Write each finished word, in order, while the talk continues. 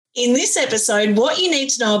In this episode, what you need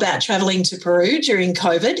to know about travelling to Peru during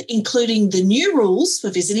COVID, including the new rules for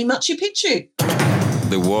visiting Machu Picchu.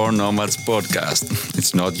 The War Nomads podcast.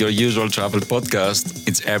 It's not your usual travel podcast.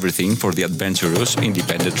 It's everything for the adventurous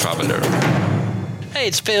independent traveler. Hey,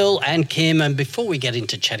 it's Phil and Kim, and before we get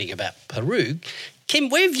into chatting about Peru, Kim,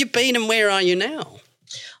 where have you been and where are you now?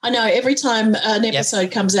 I know every time an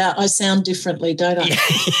episode comes out, I sound differently, don't I?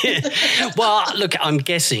 Yeah. Well, look, I'm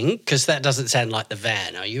guessing, because that doesn't sound like the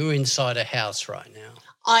van. Are you inside a house right now?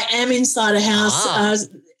 I am inside a house.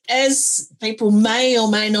 As people may or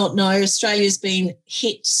may not know, Australia's been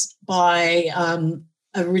hit by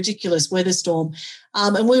a ridiculous weather storm.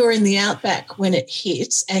 And we were in the outback when it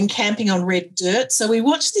hit and camping on red dirt. So we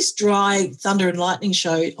watched this dry thunder and lightning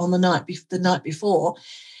show on the night before.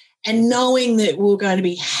 And knowing that we were going to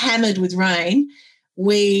be hammered with rain,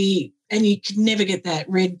 and you could never get that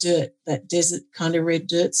red dirt, that desert kind of red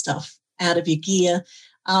dirt stuff out of your gear.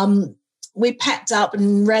 We packed up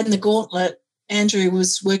and ran the gauntlet. Andrew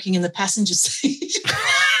was working in the passenger seat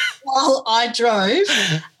while I drove.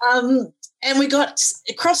 And we got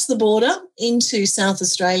across the border into South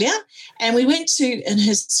Australia, and we went to an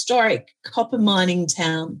historic copper mining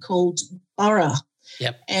town called Burra.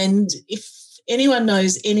 Yep. And if anyone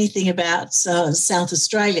knows anything about South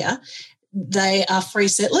Australia, they are free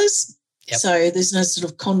settlers. Yep. So there's no sort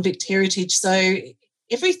of convict heritage. So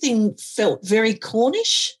everything felt very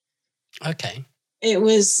Cornish. Okay. It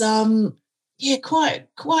was,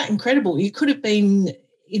 quite incredible. You could have been,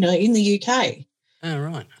 in the UK. Oh,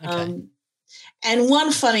 right. Okay. And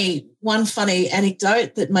one funny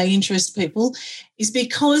anecdote that may interest people is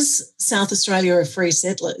because South Australia are free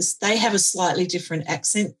settlers, they have a slightly different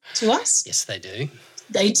accent to us. Yes, they do.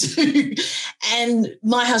 They do. And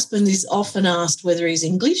my husband is often asked whether he's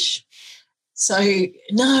English. So,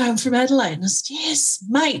 no, I'm from Adelaide. And I said, yes,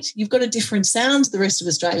 mate, you've got a different sound to the rest of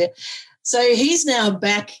Australia. So he's now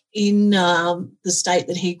back in the state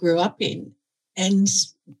that he grew up in, and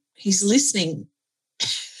he's listening.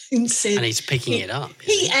 And he's picking it up.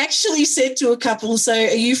 He actually said to a couple, so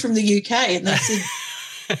are you from the UK? And they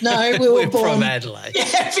said, no, we were born from Adelaide.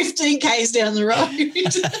 Yeah, 15 Ks down the road.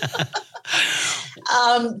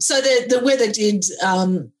 So the weather did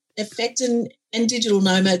affect, and digital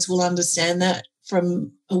nomads will understand that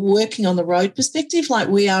from a working on the road perspective, like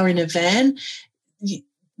we are in a van.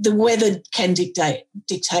 The weather can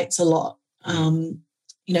dictates a lot.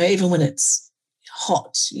 Even when it's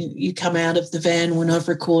hot, you come out of the van when I've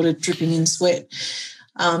recorded dripping in sweat.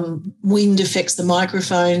 Wind affects the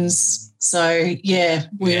microphones. So, we're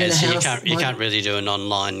in a house. You can't really do an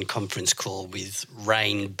online conference call with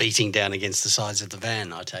rain beating down against the sides of the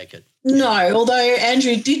van, I take it. No, although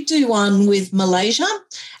Andrew did do one with Malaysia,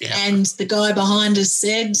 and the guy behind us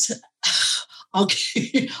said,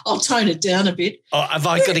 I'll tone it down a bit. Oh, have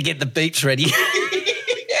I got to get the beeps ready?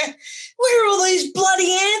 Where are all these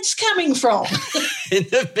bloody ants coming from? In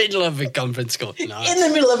the middle of a conference call. No. In the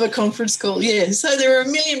middle of a conference call, yeah. So there are a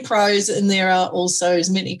million pros and there are also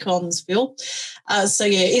as many cons, Phil.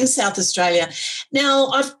 In South Australia. Now,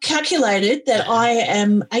 I've calculated that I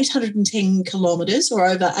am 810 kilometres or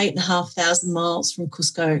over 8,500 miles from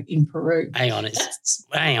Cusco in Peru. Hang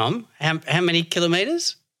on. How many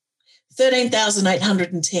kilometres?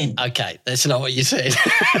 13,810. Okay, that's not what you said.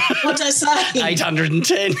 What did I say?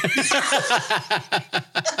 810.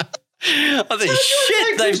 I think,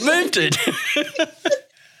 shit, they've moved it.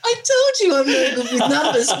 I told you I'm no good with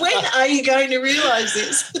numbers. When are you going to realise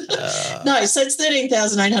this? No, so it's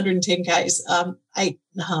 13,810 Ks,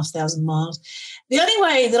 8,500 miles. The only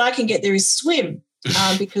way that I can get there is swim.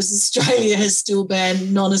 Because Australia has still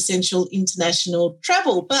banned non-essential international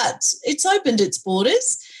travel, but it's opened its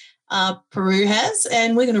borders. Peru has,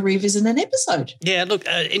 and we're going to revisit an episode. Yeah, look,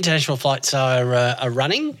 international flights are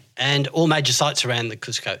running, and all major sites around the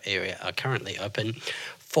Cusco area are currently open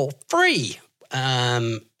for free.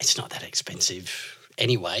 It's not that expensive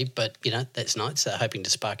anyway, but, that's nice. They're hoping to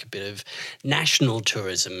spark a bit of national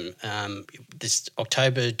tourism. This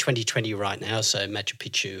October 2020 right now, so Machu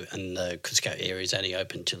Picchu and the Cusco area is only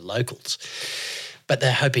open to locals, but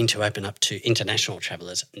they're hoping to open up to international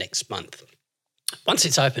travellers next month. Once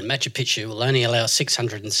it's open, Machu Picchu will only allow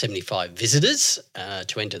 675 visitors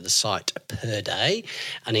to enter the site per day,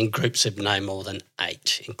 and in groups of no more than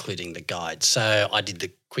 8, including the guide. So I did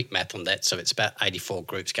the quick math on that, so it's about 84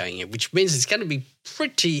 groups going in, which means it's going to be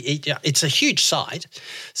it's a huge site,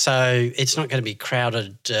 so it's not going to be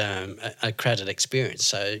a crowded experience.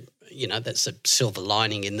 So, that's a silver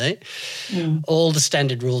lining in there. All the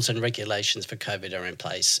standard rules and regulations for COVID are in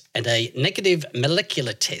place, and a negative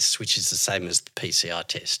molecular test, which is the same as the PCR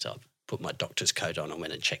test. I've put my doctor's coat on. I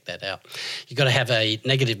went and checked that out. You've got to have a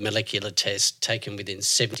negative molecular test taken within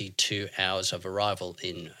 72 hours of arrival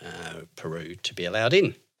in Peru to be allowed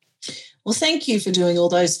in. Well, thank you for doing all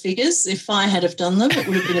those figures. If I had have done them, it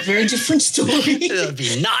would have been a very different story. There would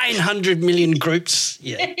be 900 million groups.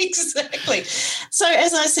 Yeah, exactly. So,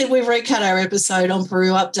 as I said, we've recut our episode on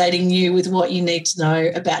Peru, updating you with what you need to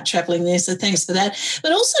know about travelling there. So thanks for that.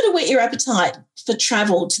 But also to whet your appetite for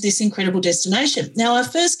travel to this incredible destination. Now, our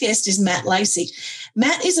first guest is Matt Lacey.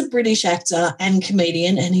 Matt is a British actor and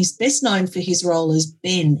comedian, and he's best known for his role as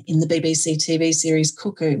Ben in the BBC TV series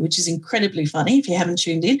Cuckoo, which is incredibly funny if you haven't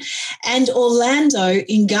tuned in, and Orlando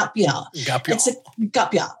in Gupya.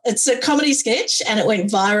 It's a comedy sketch, and it went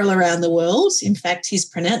viral around the world. In fact, his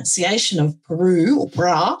pronunciation of Peru or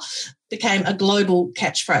Bra became a global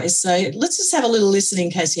catchphrase. So let's just have a little listen in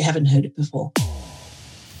case you haven't heard it before.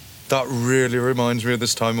 That really reminds me of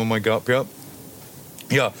this time on my gap year.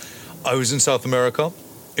 Yeah, I was in South America,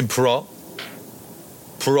 in Peru.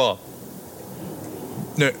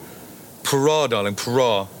 No, Peru, darling,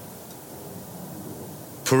 Peru.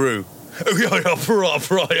 Oh, yeah, Peru,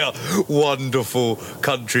 yeah. Wonderful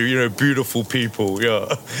country, beautiful people,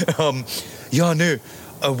 yeah.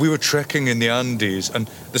 We were trekking in the Andes, and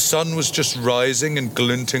the sun was just rising and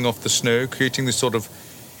glinting off the snow, creating this sort of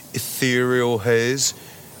ethereal haze.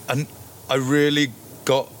 And I really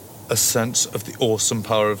got a sense of the awesome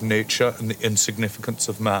power of nature and the insignificance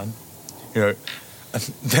of man, And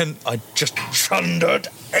then I just chundered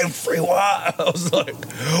everywhere. I was like,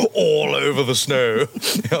 all over the snow.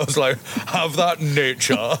 I was like, have that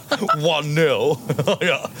nature, 1-0.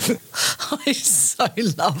 Yeah. I so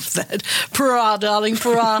love that. Peru, darling,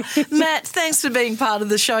 Peru. Matt, thanks for being part of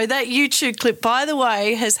the show. That YouTube clip, by the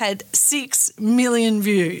way, has had 6 million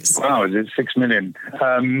views. Wow, is it 6 million?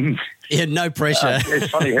 Yeah, no pressure. It's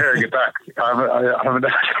funny hearing it back. I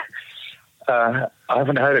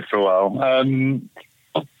haven't heard it for a while.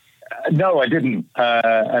 No, I didn't.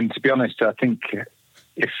 And to be honest, I think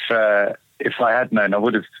if I had known, I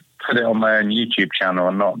would have put it on my own YouTube channel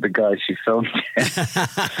and not the guys who filmed it.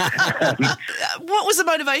 What was the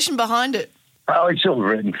motivation behind it? Oh, it's all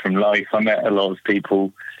written from life. I met a lot of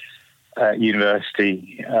people at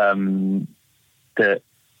university that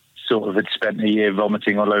sort of had spent a year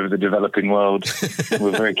vomiting all over the developing world.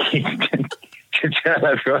 We're very keen to tell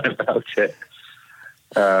everyone about it.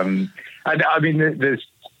 And I mean,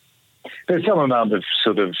 there's some amount of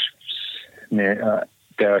sort of, dare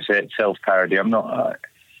I say it, self-parody. I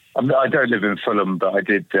don't live in Fulham, but I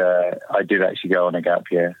did actually go on a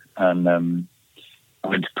gap year, and I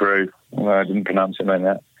went to Peru. Well, I didn't pronounce it like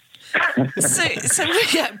that. So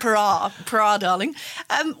we're at Peru, darling.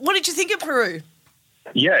 What did you think of Peru?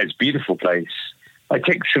 Yeah, it's a beautiful place. I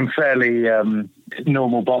ticked some fairly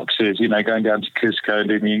normal boxes, going down to Cusco and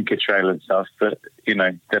doing the Inca Trail and stuff, but,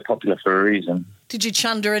 they're popular for a reason. Did you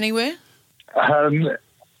chunder anywhere? I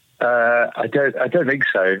don't think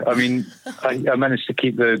so. I mean, I managed to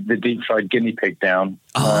keep the deep fried guinea pig down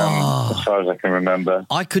as far as I can remember.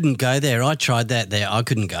 I couldn't go there. I tried that there. I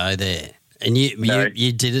couldn't go there. And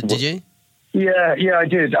you did it, did you? Yeah, I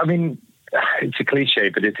did. I mean, it's a cliche,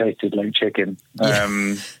 but it tasted like chicken.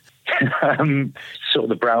 Yeah. Sort of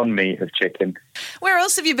the brown meat of chicken. Where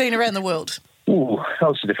else have you been around the world? Ooh,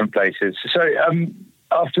 lots of different places. So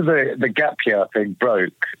after the gap year thing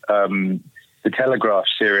broke, the Telegraph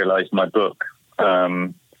serialised my book.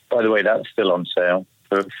 By the way, that's still on sale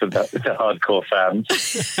for the hardcore fans.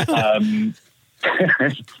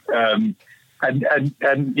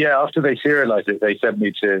 And yeah, after they serialised it, they sent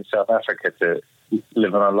me to South Africa to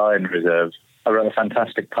live on a lion reserve. I wrote a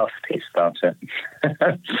fantastic puff piece about it.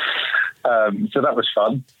 So that was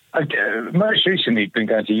fun. Most recently, I've been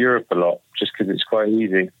going to Europe a lot just because it's quite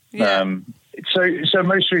easy. Yeah. So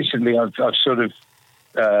most recently, I've sort of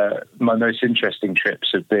my most interesting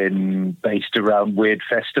trips have been based around weird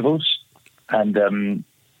festivals, and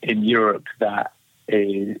in Europe, there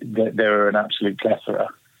are an absolute plethora.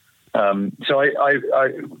 So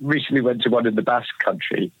I recently went to one in the Basque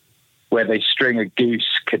Country where they string a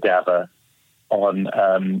goose cadaver on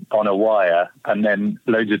a wire, and then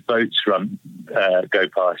loads of boats go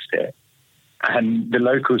past it, and the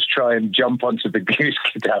locals try and jump onto the goose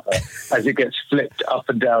cadaver as it gets flipped up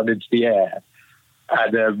and down into the air.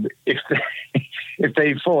 And if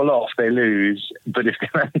they fall off, they lose. But if they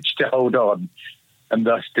manage to hold on and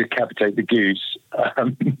thus decapitate the goose,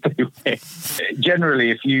 they win.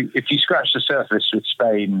 Generally, if you scratch the surface with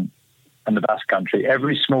Spain and the Basque Country,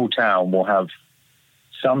 every small town will have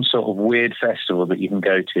some sort of weird festival that you can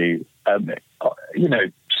go to.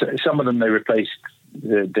 Some of them, they replaced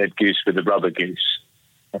the dead goose with a rubber goose,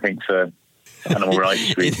 I think, for animal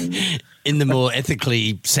rights reasons. In the more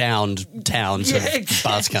ethically sound towns of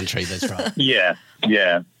Basque Country, that's right. Yeah.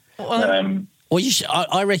 Well,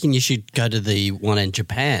 I reckon you should go to the one in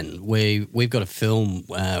Japan. We've got a film.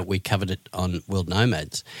 We covered it on World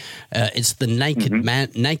Nomads. It's the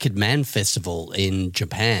Naked Man Festival in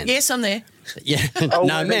Japan. Yes, I'm there. Yeah,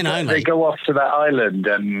 men only. They go off to that island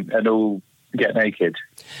and all get naked.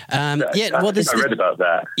 I read about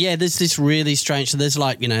that. Yeah, there's this really strange. So there's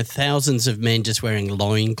thousands of men just wearing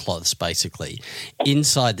loincloths basically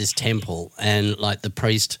inside this temple, and the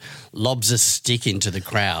priest lobs a stick into the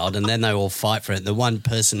crowd, and then they all fight for it. The one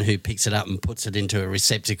person who picks it up and puts it into a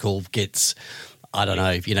receptacle gets, I don't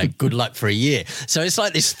know, good luck for a year. So it's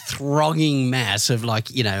like this thronging mass of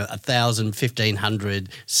 1,000, 1,500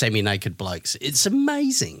 semi-naked blokes. It's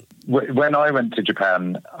amazing. When I went to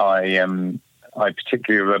Japan, I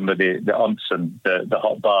particularly remember the onsen, the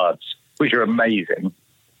hot baths, which are amazing.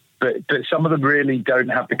 But some of them really don't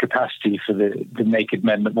have the capacity for the naked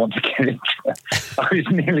men that want to get into it. I was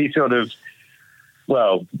nearly to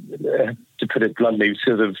put it bluntly,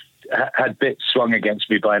 had bits swung against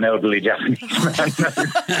me by an elderly Japanese man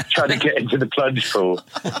trying to get into the plunge pool.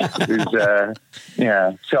 It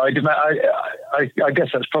was, So I guess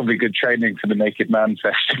that's probably good training for the Naked Man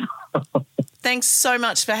Festival. Thanks so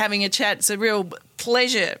much for having a chat. It's a real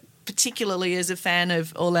pleasure, particularly as a fan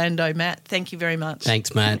of Orlando, Matt. Thank you very much.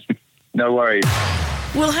 Thanks, Matt. No worries.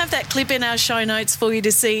 We'll have that clip in our show notes for you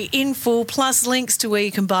to see in full, plus links to where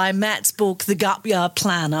you can buy Matt's book, The Gutyard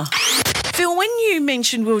Planner. Phil, when you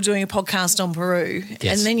mentioned we were doing a podcast on Peru,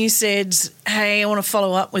 yes, and then you said, hey, I want to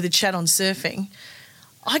follow up with a chat on surfing,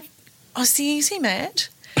 I was thinking, is he mad?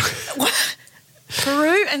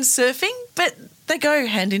 Peru and surfing? But they go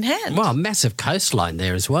hand in hand. Well, massive coastline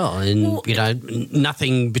there as well. And,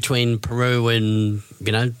 nothing between Peru and,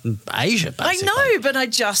 Asia, basically. I know, but I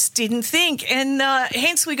just didn't think. And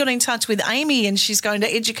hence we got in touch with Amy, and she's going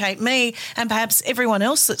to educate me and perhaps everyone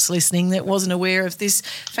else that's listening that wasn't aware of this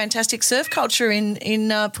fantastic surf culture in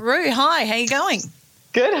Peru. Hi, how you going?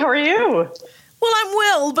 Good, how are you? Well, I'm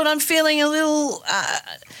well, but I'm feeling a little,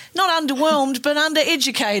 not underwhelmed, but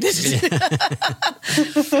undereducated.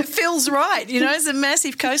 It feels right, it's a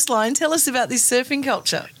massive coastline. Tell us about this surfing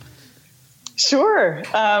culture. Sure.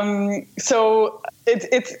 So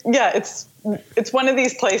it's one of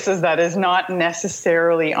these places that is not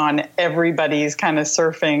necessarily on everybody's kind of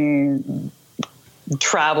surfing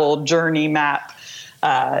travel journey map.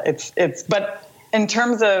 But in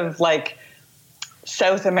terms of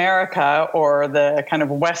South America or the kind of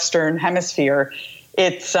Western Hemisphere,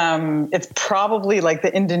 it's probably like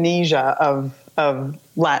the Indonesia of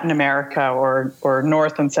Latin America or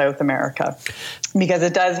North and South America, because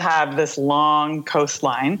it does have this long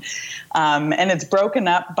coastline, and it's broken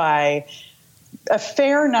up by a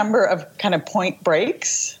fair number of kind of point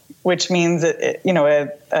breaks, which means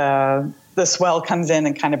the swell comes in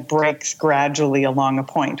and kind of breaks gradually along a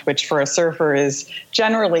point, which for a surfer is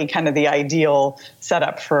generally kind of the ideal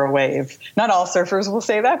setup for a wave. Not all surfers will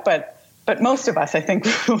say that, but most of us, I think,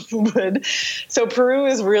 would. So Peru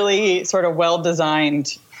is really sort of well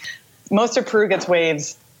designed. Most of Peru gets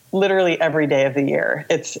waves literally every day of the year.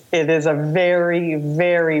 It is a very,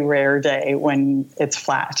 very rare day when it's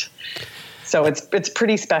flat. So it's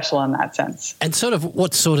pretty special in that sense. And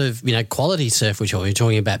what sort of quality surf we're talking? Are you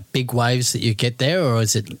talking about big waves that you get there, or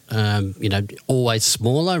is it always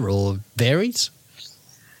smaller, or varies?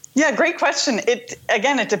 Yeah, great question. It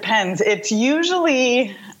depends. It's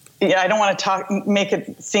usually, I don't want to make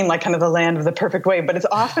it seem like kind of the land of the perfect wave, but it's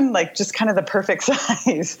often just kind of the perfect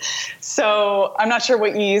size. So I'm not sure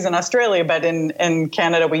what you use in Australia, but in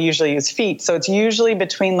Canada, we usually use feet. So it's usually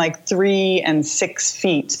between 3 and 6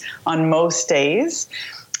 feet on most days.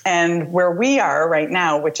 And where we are right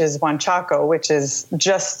now, which is Huanchaco, which is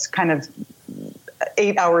just kind of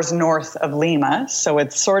 8 hours north of Lima. So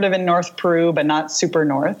it's sort of in North Peru, but not super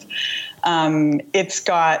north.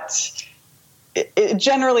 It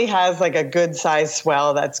generally has a good size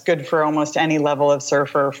swell that's good for almost any level of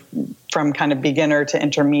surfer, from kind of beginner to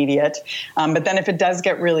intermediate. But then if it does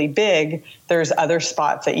get really big, there's other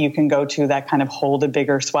spots that you can go to that kind of hold a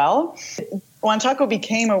bigger swell. Huanchaco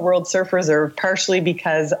became a World Surf Reserve partially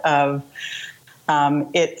because of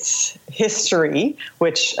its history,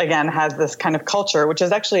 which again has this kind of culture, which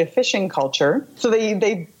is actually a fishing culture. So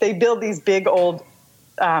they build these big old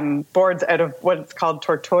boards out of what's called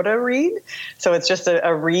tortora reed. So it's just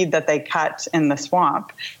a reed that they cut in the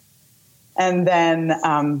swamp. And then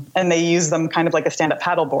and they use them kind of like a stand-up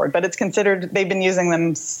paddleboard. But it's considered, they've been using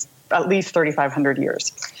them at least 3,500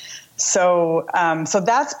 years. So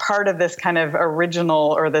that's part of this kind of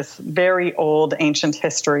original or this very old ancient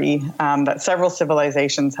history that several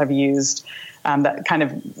civilizations have used that kind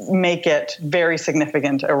of make it very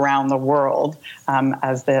significant around the world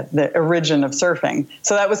as the origin of surfing.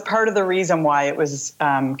 So that was part of the reason why it was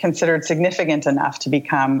considered significant enough to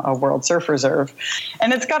become a World Surf Reserve.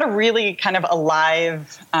 And it's got a really kind of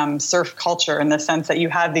alive surf culture in the sense that you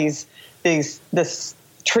have this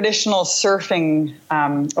traditional surfing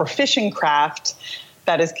or fishing craft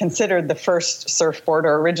that is considered the first surfboard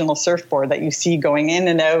or original surfboard that you see going in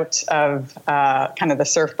and out of kind of the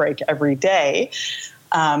surf break every day.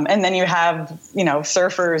 And then you have,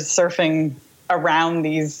 surfers surfing around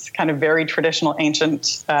these kind of very traditional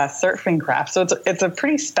ancient surfing crafts. So it's a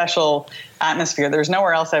pretty special atmosphere. There's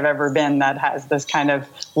nowhere else I've ever been that has this kind of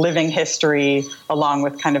living history along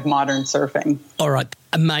with kind of modern surfing. All right.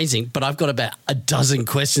 Amazing. But I've got about a dozen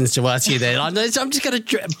questions to ask you there. I'm just going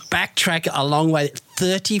to backtrack a long way.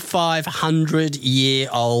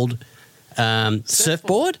 3,500-year-old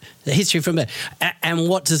surfboard, the history from there. And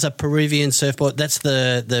what does a Peruvian surfboard, that's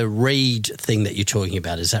the reed thing that you're talking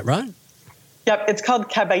about, is that right? Yep, it's called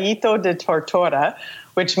Caballito de Tortura,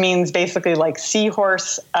 which means basically like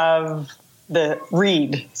seahorse of the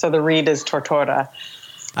reed. So the reed is Tortura.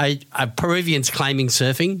 Are Peruvians claiming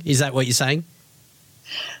surfing? Is that what you're saying?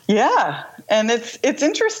 Yeah, and it's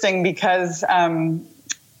interesting because there's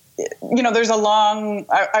a long,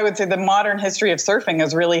 I would say the modern history of surfing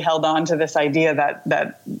has really held on to this idea that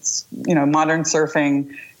modern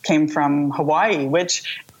surfing came from Hawaii, which,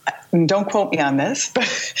 don't quote me on this,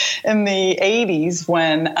 but in the 80s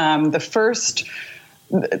when the first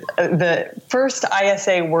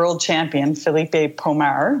ISA world champion, Felipe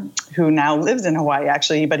Pomar, who now lives in Hawaii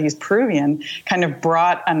actually, but he's Peruvian, kind of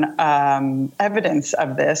brought an evidence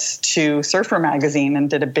of this to Surfer Magazine and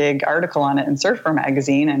did a big article on it in Surfer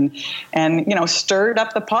Magazine and stirred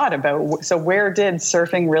up the pot about, so where did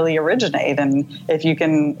surfing really originate? And if you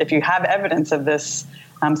have evidence of this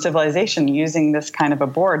civilization using this kind of a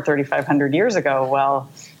board 3,500 years ago, well,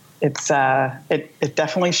 it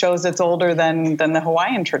definitely shows it's older than the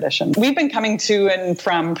Hawaiian tradition. We've been coming to and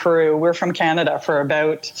from Peru. We're from Canada for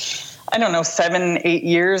about, 7-8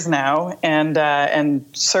 years now, and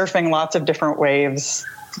surfing lots of different waves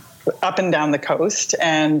up and down the coast.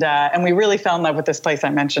 And we really fell in love with this place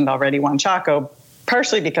I mentioned already, Huanchaco,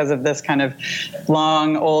 partially because of this kind of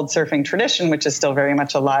long, old surfing tradition, which is still very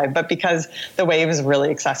much alive, but because the wave is really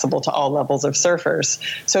accessible to all levels of surfers.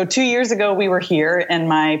 So 2 years ago, we were here, and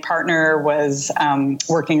my partner was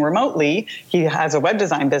working remotely. He has a web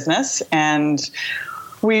design business, and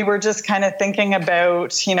we were just kind of thinking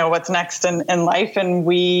about, what's next in life. And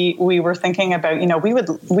we were thinking about,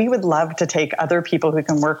 we would love to take other people who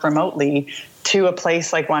can work remotely to a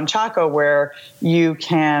place like Huanchaco where you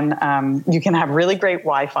can have really great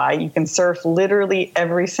Wi-Fi. You can surf literally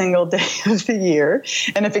every single day of the year.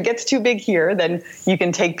 And if it gets too big here, then you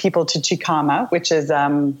can take people to Chicama, which is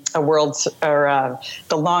the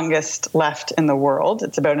longest left in the world.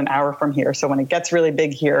 It's about an hour from here. So when it gets really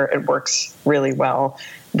big here, it works really well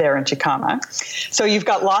there in Chicama. So you've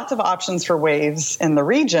got lots of options for waves in the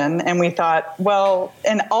region. And we thought, well,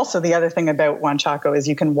 and also the other thing about Huanchaco is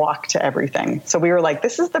you can walk to everything. So we were like,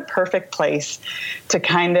 this is the perfect place to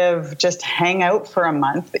kind of just hang out for a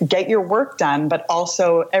month, get your work done, but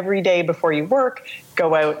also every day before you work,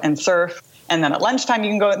 go out and surf. And then at lunchtime, you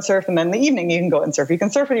can go out and surf. And then in the evening, you can go out and surf. You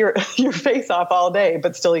can surf with your face off all day,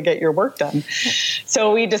 but still you get your work done.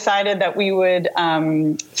 So we decided that we would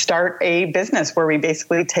start a business where we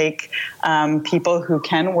basically take people who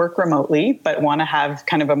can work remotely, but want to have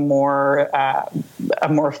kind of a more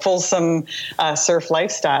fulsome surf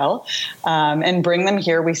lifestyle and bring them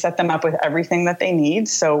here. We set them up with everything that they need.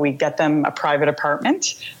 So we get them a private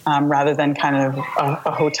apartment rather than kind of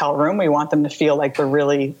a hotel room. We want them to feel like they're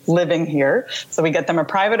really living here. So we get them a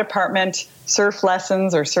private apartment, surf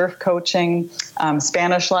lessons or surf coaching,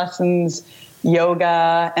 Spanish lessons,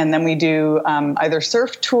 yoga, and then we do either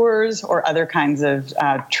surf tours or other kinds of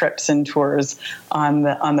trips and tours on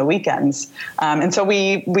the weekends. And so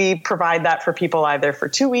we provide that for people either for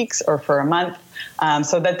 2 weeks or for a month.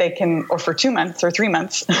 So that they can, or for 2 months or 3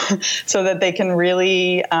 months, so that they can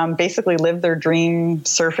really basically live their dream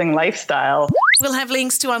surfing lifestyle. We'll have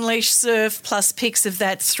links to Unleash Surf plus pics of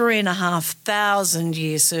that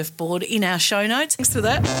 3,500-year surfboard in our show notes. Thanks for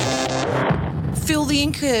that. Phil, the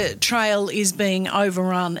Inca Trail is being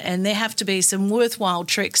overrun and there have to be some worthwhile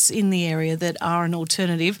treks in the area that are an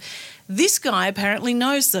alternative. This guy apparently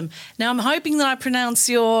knows them. Now, I'm hoping that I pronounce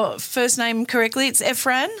your first name correctly. It's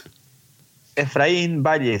Efran? Efraín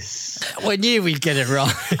Valles. We knew we'd get it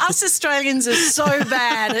right. Us Australians are so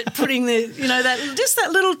bad at putting that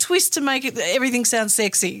little twist to make everything sound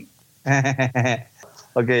sexy.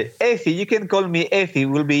 Okay, Effie, you can call me Effie,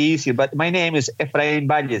 will be easy, but my name is Efraín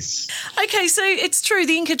Valles. Okay, so it's true,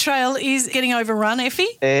 the Inca Trail is getting overrun,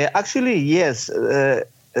 Effie? Actually, yes.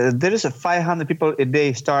 There is 500 people a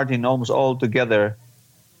day starting almost all together.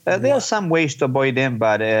 There are some ways to avoid them,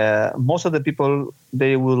 but most of the people,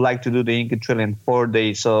 they would like to do the Inca Trail in 4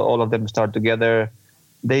 days. So all of them start together.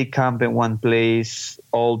 They camp in one place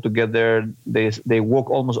all together. They walk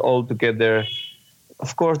almost all together.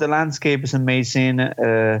 Of course, the landscape is amazing.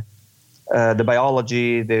 The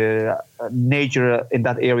biology, the nature in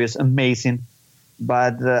that area is amazing.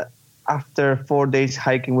 But after 4 days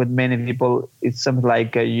hiking with many people, it's something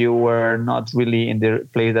like you were not really in the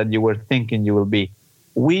place that you were thinking you will be.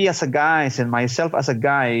 We as a guys, and myself as a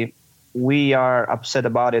guy, we are upset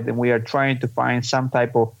about it, and we are trying to find some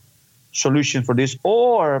type of solution for this,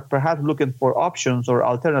 or perhaps looking for options or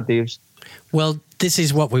alternatives. Well, this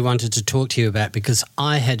is what we wanted to talk to you about, because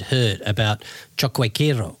I had heard about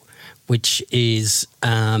Choqquequirao, which is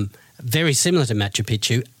very similar to Machu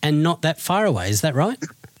Picchu and not that far away. Is that right?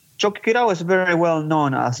 Choqquequirao is very well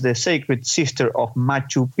known as the sacred sister of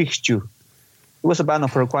Machu Picchu. It was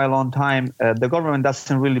abandoned for quite a long time. The government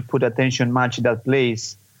doesn't really put attention much to that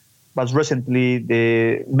place. But recently,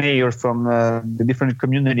 the mayors from the different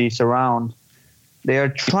communities around, they are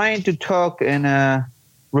trying to talk and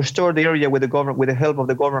restore the area with the government, with the help of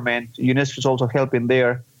the government. UNESCO is also helping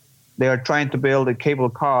there. They are trying to build a cable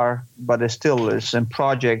car, but it still is in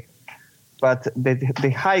project. But the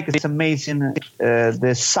hike is amazing.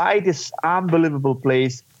 The site is unbelievable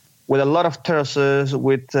place with a lot of terraces,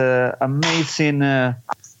 with amazing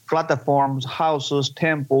platforms, houses,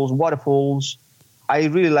 temples, waterfalls. I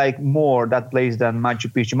really like more that place than Machu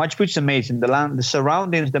Picchu. Machu Picchu is amazing. The land, the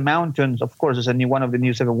surroundings, the mountains, of course, is one of the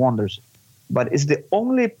new seven wonders. But it's the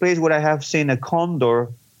only place where I have seen a condor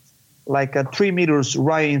like 3 meters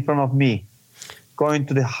right in front of me, going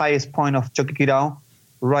to the highest point of Choqquequirao,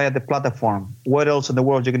 right at the platform. Where else in the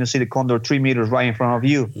world you're going to see the condor 3 meters right in front of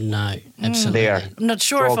you? No, absolutely. There. I'm not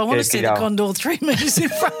sure if I want to see the condor 3 meters in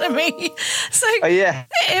front of me. So,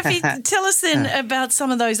 Effie, tell us then about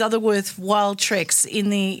some of those other worthwhile treks in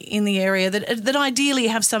the area that ideally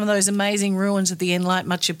have some of those amazing ruins at the end, like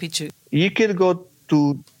Machu Picchu. You can go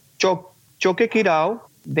to Choqquequirao,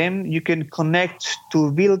 then you can connect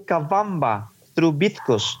to Vilcabamba through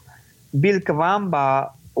Vitcos.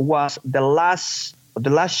 Vilcabamba was the last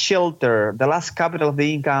shelter, the last capital of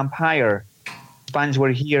the Inca Empire. Spanish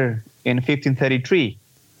were here in 1533.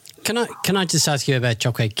 Can I just ask you about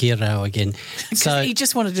Choqquequirao again? So he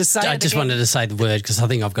just wanted to say I just wanted to say the word because I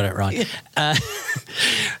think I've got it right. Yeah.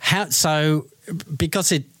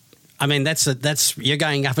 That's you're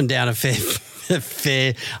going up and down a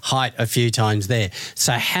fair height a few times there.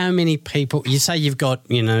 So how many people, you say you've got,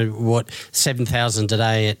 7,000 a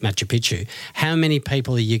day at Machu Picchu. How many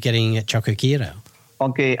people are you getting at Choqquequirao?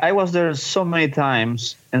 Okay, I was there so many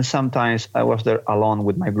times, and sometimes I was there alone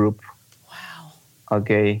with my group. Wow.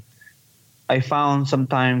 Okay. I found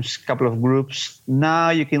sometimes a couple of groups.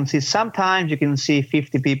 Now sometimes you can see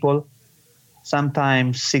 50 people,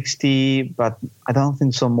 sometimes 60, but I don't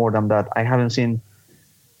think so more than that. I haven't seen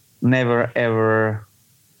never ever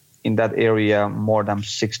in that area more than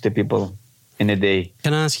 60 people in a day.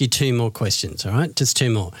 Can I ask you 2 more questions, all right? Just 2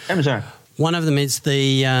 more. I'm sorry. One of them is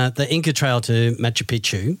the Inca Trail to Machu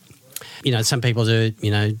Picchu. Some people do,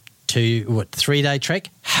 3-day trek.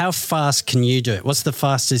 How fast can you do it? What's the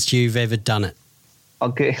fastest you've ever done it?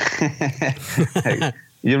 Okay.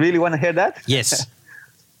 You really want to hear that? Yes.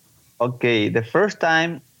 Okay. The first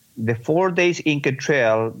time, the 4 days Inca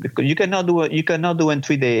Trail, because you cannot do in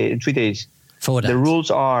 3 days. 4 days. The rules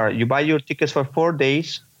are you buy your tickets for 4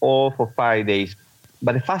 days or for 5 days.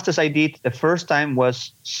 But the fastest I did the first time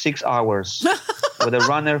was 6 hours with a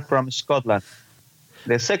runner from Scotland.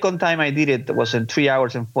 The second time I did it was in 3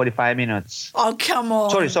 hours and 45 minutes. Oh, come on.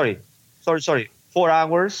 Sorry. 4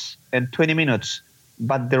 hours and 20 minutes.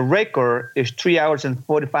 But the record is 3 hours and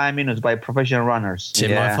 45 minutes by professional runners. So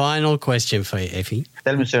my final question for you, Effie.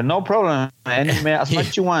 Tell me, sir. No problem. As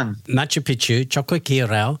much you want. Machu Picchu,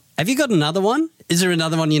 Choqquequirao. Have you got another one? Is there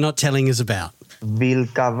another one you're not telling us about?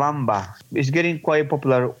 Vilcabamba. It's getting quite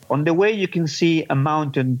popular. On the way, you can see a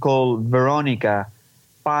mountain called Veronica,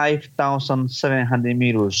 5,700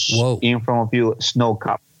 meters in front of you,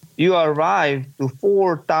 snow-capped. You arrive to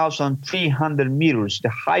 4,300 meters, the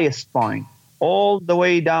highest point, all the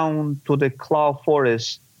way down to the cloud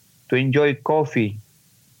forest to enjoy coffee,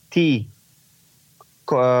 tea,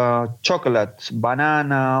 chocolate,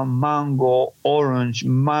 banana, mango, orange,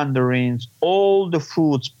 mandarins, all the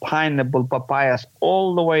fruits, pineapple, papayas,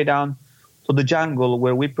 all the way down to the jungle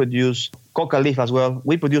where we produce coca leaf as well.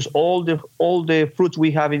 We produce all the fruits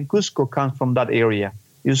we have in Cusco comes from that area.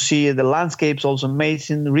 You see the landscapes also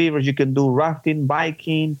amazing, rivers, you can do rafting,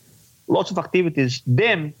 biking, lots of activities.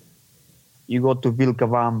 Then you go to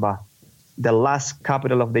Vilcabamba, the last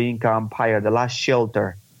capital of the Inca Empire, the last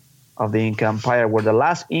shelter of the Inca Empire, where the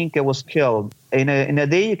last Inca was killed. In a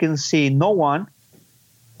day, you can see no one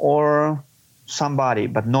or somebody,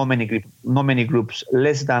 but not many groups,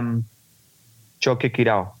 less than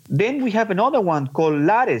Choquequirao. Then we have another one called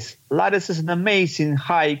Lares. Lares is an amazing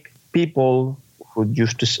hike. People who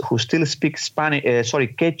still speak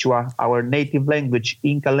Quechua, our native language,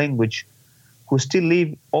 Inca language, who still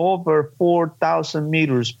live over 4,000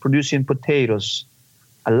 meters producing potatoes,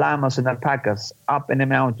 llamas and alpacas up in the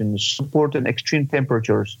mountains, supporting extreme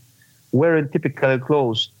temperatures, wearing typical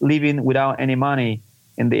clothes, living without any money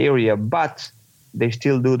in the area, but they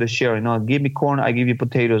still do the sharing. Give me corn, I give you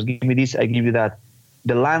potatoes. Give me this, I give you that.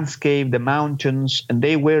 The landscape, the mountains, and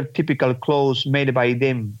they wear typical clothes made by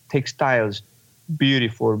them, textiles.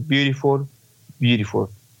 Beautiful, beautiful, beautiful.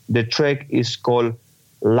 The trek is called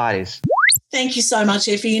Lares. Thank you so much,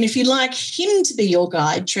 Effie. And if you'd like him to be your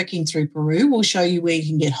guide trekking through Peru, we'll show you where you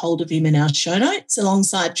can get hold of him in our show notes,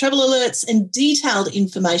 alongside travel alerts and detailed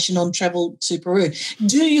information on travel to Peru.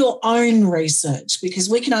 Do your own research, because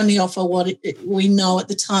we can only offer what we know at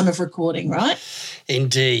the time of recording, right?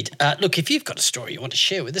 Indeed. Look, if you've got a story you want to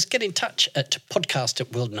share with us, get in touch at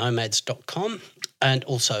podcast@worldnomads.com. And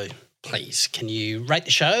also, please, can you rate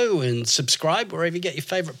the show and subscribe wherever you get your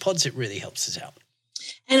favourite pods? It really helps us out.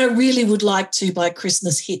 And I really would like to, by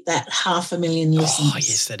Christmas, hit that 500,000 listeners. Oh,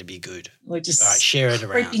 yes, that'd be good. We're just all right, share it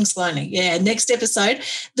around. Creeping slowly. Yeah, next episode,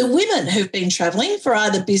 the women who've been travelling for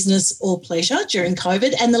either business or pleasure during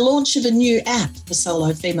COVID, and the launch of a new app for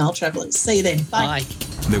solo female travellers. See you then. Bye. Bye.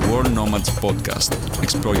 The World Nomads Podcast.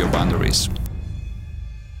 Explore your boundaries.